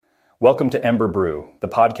Welcome to Ember Brew, the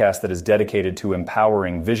podcast that is dedicated to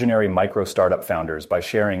empowering visionary micro-startup founders by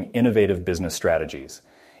sharing innovative business strategies.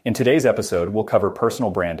 In today's episode, we'll cover personal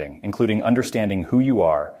branding, including understanding who you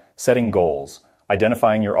are, setting goals,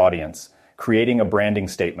 identifying your audience, creating a branding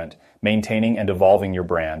statement, maintaining and evolving your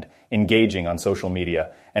brand, engaging on social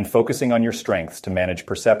media, and focusing on your strengths to manage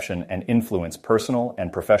perception and influence personal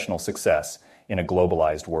and professional success in a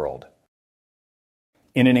globalized world.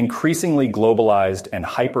 In an increasingly globalized and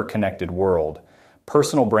hyper-connected world,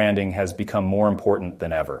 personal branding has become more important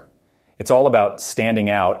than ever. It's all about standing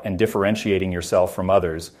out and differentiating yourself from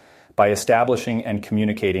others by establishing and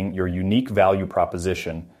communicating your unique value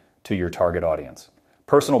proposition to your target audience.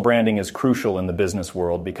 Personal branding is crucial in the business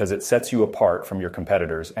world because it sets you apart from your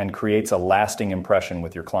competitors and creates a lasting impression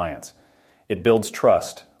with your clients. It builds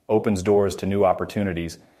trust, opens doors to new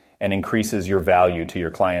opportunities, and increases your value to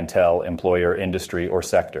your clientele, employer, industry, or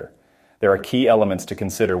sector. There are key elements to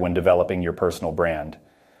consider when developing your personal brand.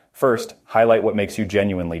 First, highlight what makes you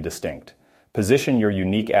genuinely distinct. Position your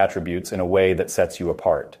unique attributes in a way that sets you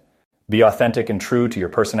apart. Be authentic and true to your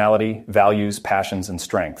personality, values, passions, and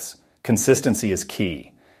strengths. Consistency is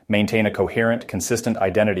key. Maintain a coherent, consistent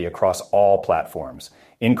identity across all platforms.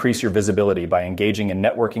 Increase your visibility by engaging in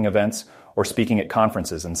networking events or speaking at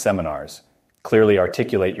conferences and seminars. Clearly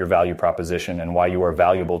articulate your value proposition and why you are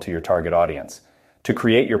valuable to your target audience. To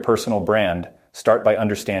create your personal brand, start by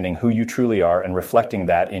understanding who you truly are and reflecting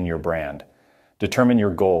that in your brand. Determine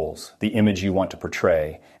your goals, the image you want to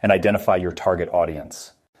portray, and identify your target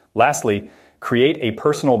audience. Lastly, create a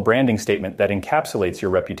personal branding statement that encapsulates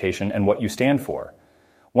your reputation and what you stand for.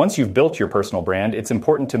 Once you've built your personal brand, it's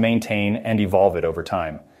important to maintain and evolve it over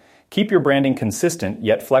time. Keep your branding consistent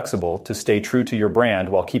yet flexible to stay true to your brand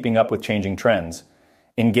while keeping up with changing trends.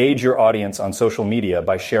 Engage your audience on social media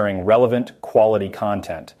by sharing relevant, quality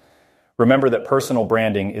content. Remember that personal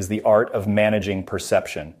branding is the art of managing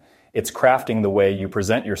perception. It's crafting the way you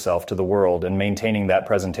present yourself to the world and maintaining that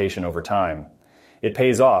presentation over time. It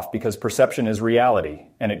pays off because perception is reality,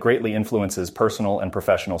 and it greatly influences personal and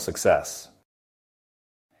professional success.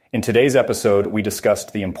 In today's episode, we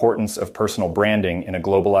discussed the importance of personal branding in a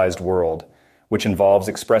globalized world, which involves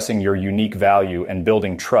expressing your unique value and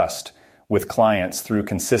building trust with clients through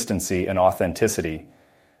consistency and authenticity.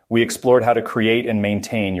 We explored how to create and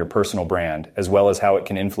maintain your personal brand, as well as how it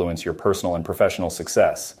can influence your personal and professional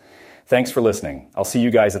success. Thanks for listening. I'll see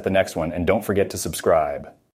you guys at the next one, and don't forget to subscribe.